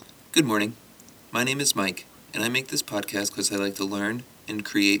Good morning. My name is Mike, and I make this podcast because I like to learn and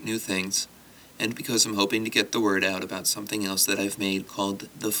create new things, and because I'm hoping to get the word out about something else that I've made called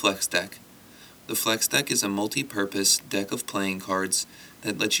the Flex Deck. The Flex Deck is a multi-purpose deck of playing cards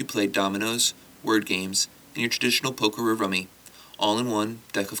that lets you play dominoes, word games, and your traditional poker or rummy, all in one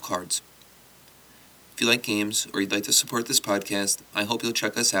deck of cards. If you like games or you'd like to support this podcast, I hope you'll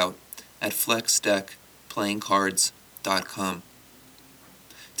check us out at flexdeckplayingcards.com.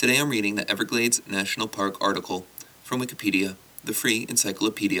 Today I'm reading the Everglades National Park article from Wikipedia, the free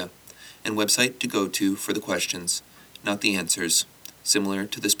encyclopedia, and website to go to for the questions, not the answers, similar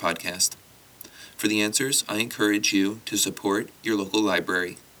to this podcast. For the answers, I encourage you to support your local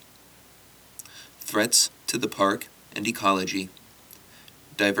library. Threats to the park and ecology.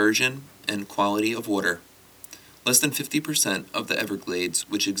 Diversion and quality of water. Less than 50% of the Everglades,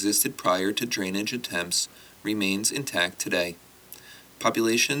 which existed prior to drainage attempts, remains intact today.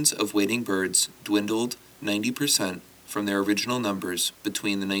 Populations of wading birds dwindled 90% from their original numbers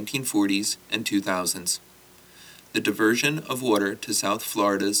between the 1940s and 2000s. The diversion of water to South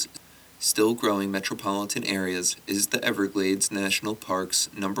Florida's still growing metropolitan areas is the Everglades National Park's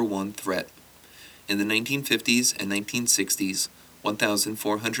 #1 threat. In the 1950s and 1960s,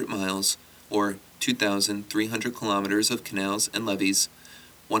 1,400 miles, or 2,300 kilometers of canals and levees,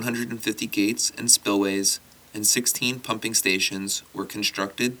 150 gates and spillways, and 16 pumping stations were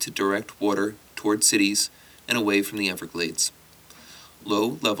constructed to direct water toward cities and away from the Everglades.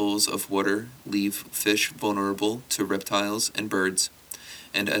 Low levels of water leave fish vulnerable to reptiles and birds,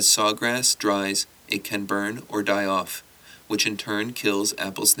 and as sawgrass dries, it can burn or die off, which in turn kills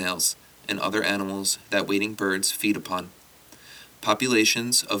apple snails and other animals that wading birds feed upon.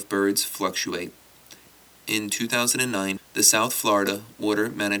 Populations of birds fluctuate. In 2009, the South Florida Water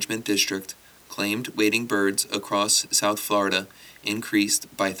Management District claimed wading birds across South Florida increased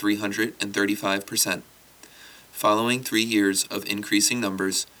by 335%. Following 3 years of increasing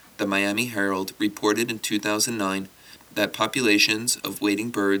numbers, the Miami Herald reported in 2009 that populations of wading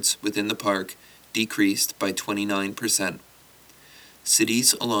birds within the park decreased by 29%.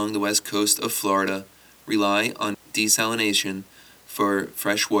 Cities along the west coast of Florida rely on desalination for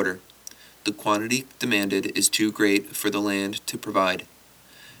fresh water. The quantity demanded is too great for the land to provide.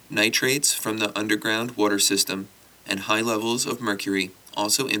 Nitrates from the underground water system and high levels of mercury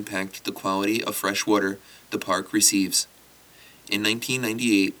also impact the quality of fresh water the park receives. In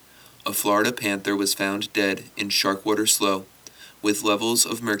 1998, a Florida panther was found dead in Sharkwater Slough, with levels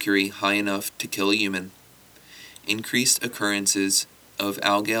of mercury high enough to kill a human. Increased occurrences of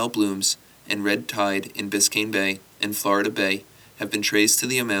algal blooms and red tide in Biscayne Bay and Florida Bay have been traced to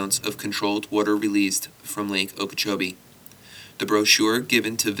the amounts of controlled water released from Lake Okeechobee. The brochure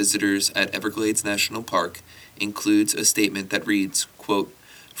given to visitors at Everglades National Park includes a statement that reads, quote,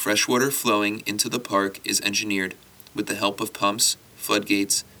 "Freshwater flowing into the park is engineered with the help of pumps,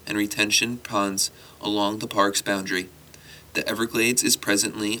 floodgates, and retention ponds along the park's boundary. The Everglades is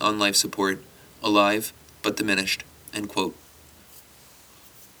presently on life support, alive but diminished." End quote.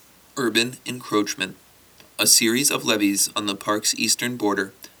 Urban encroachment. A series of levees on the park's eastern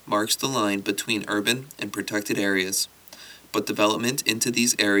border marks the line between urban and protected areas, but development into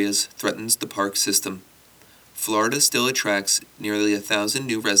these areas threatens the park system. Florida still attracts nearly 1,000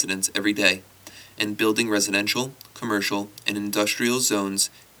 new residents every day, and building residential, commercial, and industrial zones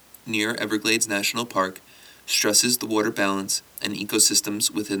near Everglades National Park stresses the water balance and ecosystems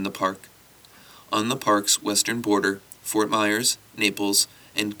within the park. On the park's western border, Fort Myers, Naples,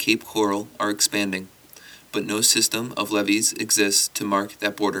 and Cape Coral are expanding, but no system of levees exists to mark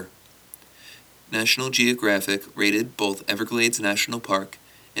that border. National Geographic rated both Everglades National Park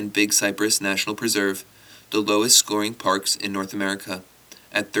and Big Cypress National Preserve the lowest scoring parks in North America,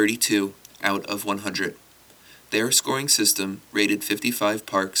 at 32 out of 100. Their scoring system rated 55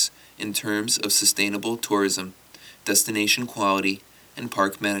 parks in terms of sustainable tourism, destination quality, and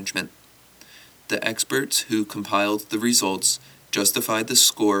park management. The experts who compiled the results justified the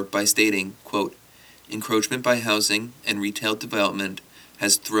score by stating, quote, "Encroachment by housing and retail development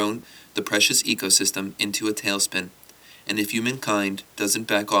has thrown the precious ecosystem into a tailspin, and if humankind doesn't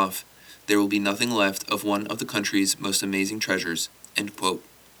back off, there will be nothing left of one of the country's most amazing treasures." End quote.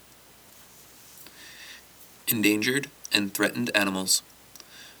 Endangered and threatened animals.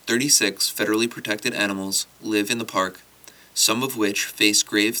 36 federally protected animals live in the park, some of which face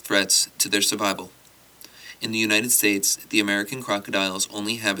grave threats to their survival. In the United States, the American crocodile's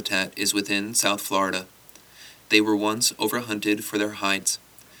only habitat is within South Florida. They were once overhunted for their hides.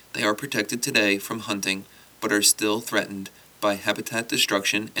 They are protected today from hunting, but are still threatened by habitat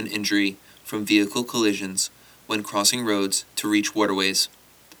destruction and injury from vehicle collisions when crossing roads to reach waterways.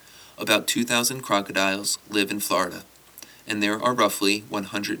 About 2,000 crocodiles live in Florida, and there are roughly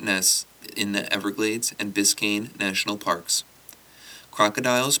 100 nests in the Everglades and Biscayne National Parks.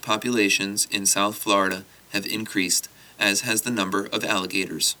 Crocodiles' populations in South Florida have increased, as has the number of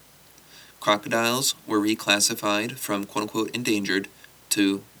alligators. Crocodiles were reclassified from quote-unquote endangered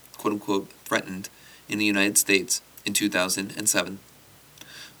to quote-unquote threatened in the United States in 2007.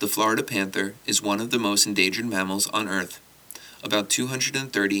 The Florida panther is one of the most endangered mammals on Earth. About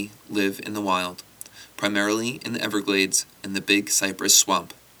 230 live in the wild, primarily in the Everglades and the Big Cypress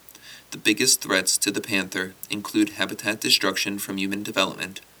Swamp. The biggest threats to the panther include habitat destruction from human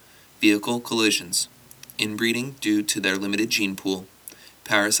development, vehicle collisions, inbreeding due to their limited gene pool,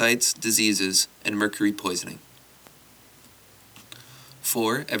 parasites, diseases, and mercury poisoning.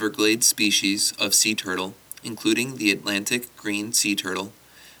 4 Everglades species of sea turtle, including the Atlantic green sea turtle,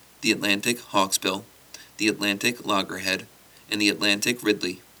 the Atlantic hawksbill, the Atlantic loggerhead, and the Atlantic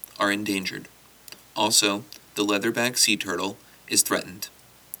ridley, are endangered. Also, the leatherback sea turtle is threatened.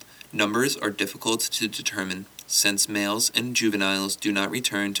 Numbers are difficult to determine since males and juveniles do not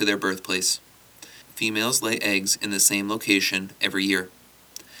return to their birthplace. Females lay eggs in the same location every year.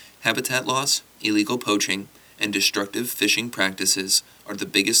 Habitat loss, illegal poaching, and destructive fishing practices are the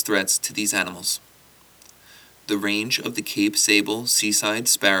biggest threats to these animals. The range of the Cape Sable seaside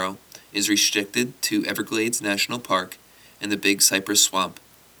sparrow is restricted to Everglades National Park and the Big Cypress Swamp.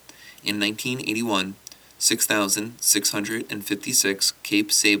 In 1981, 6,656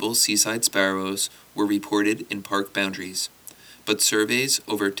 Cape Sable seaside sparrows were reported in park boundaries, but surveys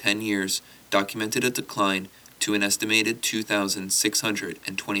over 10 years documented a decline to an estimated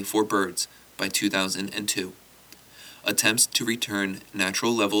 2,624 birds by 2002. Attempts to return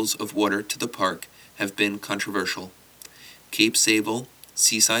natural levels of water to the park have been controversial. Cape Sable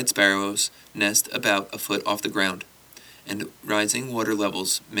seaside sparrows nest about a foot off the ground, and rising water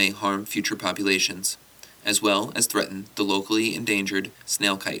levels may harm future populations, as well as threaten the locally endangered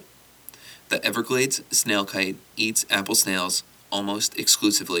snailkite. The Everglades snailkite eats apple snails almost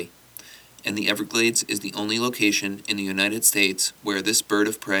exclusively, and the Everglades is the only location in the United States where this bird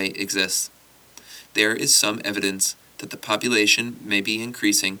of prey exists. There is some evidence that the population may be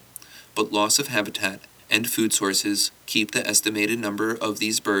increasing, but loss of habitat and food sources keep the estimated number of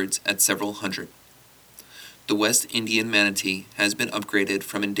these birds at several hundred. The West Indian manatee has been upgraded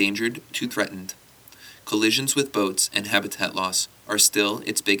from endangered to threatened. Collisions with boats and habitat loss are still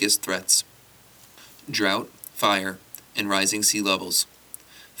its biggest threats. Drought, fire, and rising sea levels.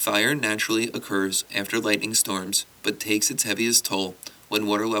 Fire naturally occurs after lightning storms, but takes its heaviest toll when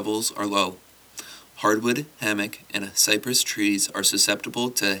water levels are low. Hardwood, hammock, and cypress trees are susceptible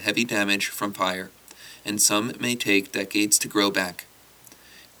to heavy damage from fire, and some may take decades to grow back.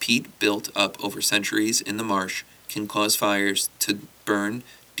 Peat built up over centuries in the marsh can cause fires to burn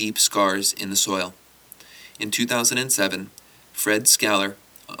deep scars in the soil. In 2007, Fred Scaler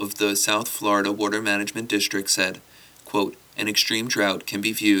of the South Florida Water Management District said, quote, "An extreme drought can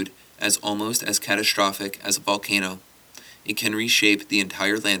be viewed as almost as catastrophic as a volcano. It can reshape the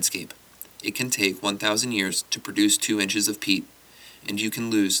entire landscape. It can take 1,000 years to produce 2 inches of peat, and you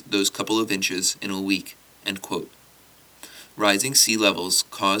can lose those couple of inches in a week," end quote. Rising sea levels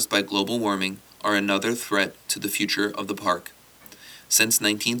caused by global warming are another threat to the future of the park. Since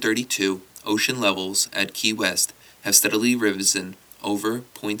 1932, ocean levels at Key West have steadily risen over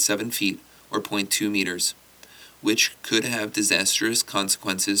 0.7 feet or 0.2 meters, which could have disastrous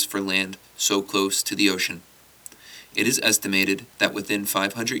consequences for land so close to the ocean. It is estimated that within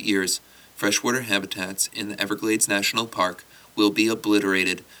 500 years, freshwater habitats in the Everglades National Park will be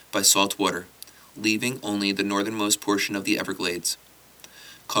obliterated by salt water, leaving only the northernmost portion of the Everglades.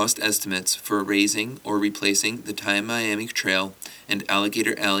 Cost estimates for raising or replacing the Miami Trail and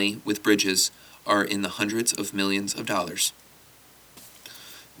Alligator Alley with bridges are in the hundreds of millions of dollars.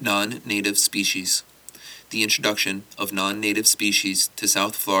 Non-native species. The introduction of non-native species to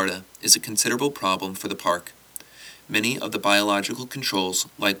South Florida is a considerable problem for the park. Many of the biological controls,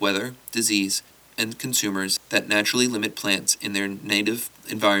 like weather, disease, and consumers that naturally limit plants in their native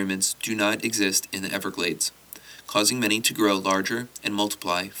environments do not exist in the Everglades, causing many to grow larger and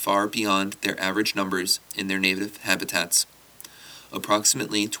multiply far beyond their average numbers in their native habitats.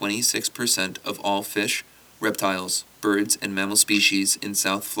 Approximately 26% of all fish, reptiles, birds, and mammal species in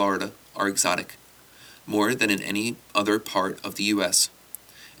South Florida are exotic, more than in any other part of the U.S.,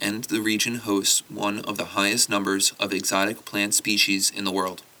 and the region hosts one of the highest numbers of exotic plant species in the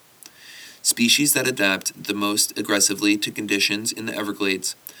world. Species that adapt the most aggressively to conditions in the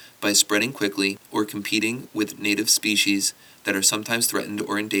Everglades by spreading quickly or competing with native species that are sometimes threatened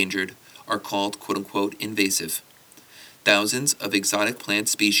or endangered are called quote-unquote invasive. Thousands of exotic plant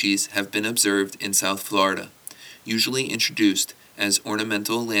species have been observed in South Florida, usually introduced as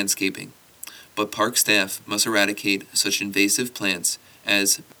ornamental landscaping, but park staff must eradicate such invasive plants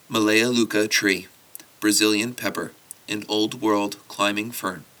as Melaleuca tree, Brazilian pepper, and Old World climbing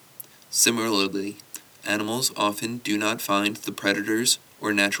fern. Similarly, animals often do not find the predators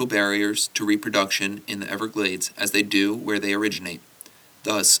or natural barriers to reproduction in the Everglades as they do where they originate.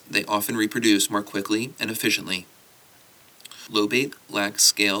 Thus, they often reproduce more quickly and efficiently. Lobate lax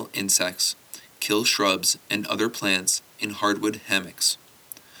scale insects kill shrubs and other plants in hardwood hammocks.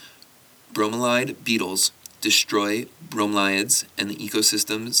 Bromelide beetles destroy bromeliads and the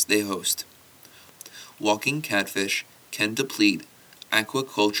ecosystems they host. Walking catfish can deplete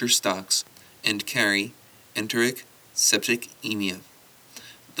aquaculture stocks and carry enteric septicemia.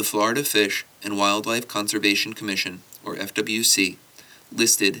 The Florida Fish and Wildlife Conservation Commission, or FWC,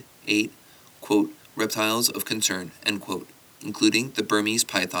 listed 8, quote, reptiles of concern, end quote, including the Burmese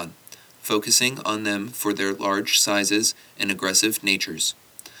python, focusing on them for their large sizes and aggressive natures,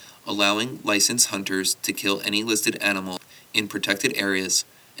 allowing licensed hunters to kill any listed animal in protected areas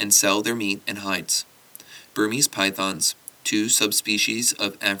and sell their meat and hides. Burmese pythons, 2 subspecies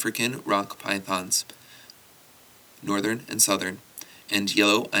of African rock pythons, northern and southern, and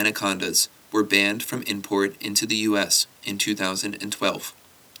yellow anacondas were banned from import into the U.S. in 2012.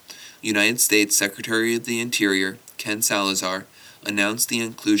 United States Secretary of the Interior, Ken Salazar, announced the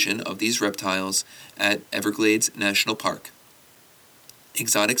inclusion of these reptiles at Everglades National Park.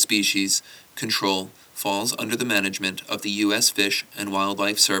 Exotic species control falls under the management of the U.S. Fish and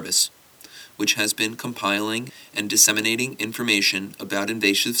Wildlife Service, which has been compiling and disseminating information about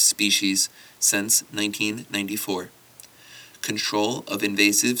invasive species since 1994. Control of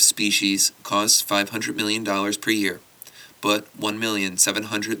invasive species costs $500 million per year, but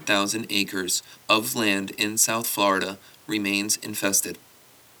 1,700,000 acres of land in South Florida remains infested.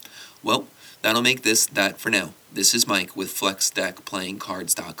 Well, that'll make this that for now. This is Mike with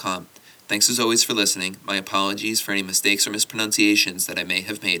FlexDeckPlayingCards.com. Thanks as always for listening. My apologies for any mistakes or mispronunciations that I may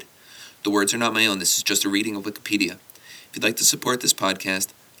have made. The words are not my own. This is just a reading of Wikipedia. If you'd like to support this podcast,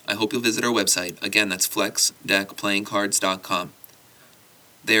 I hope you'll visit our website. Again, that's FlexDeckPlayingCards.com.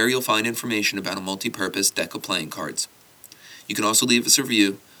 There you'll find information about a multi-purpose deck of playing cards. You can also leave us a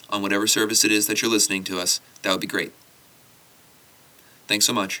review on whatever service it is that you're listening to us. That would be great. Thanks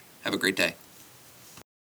so much. Have a great day.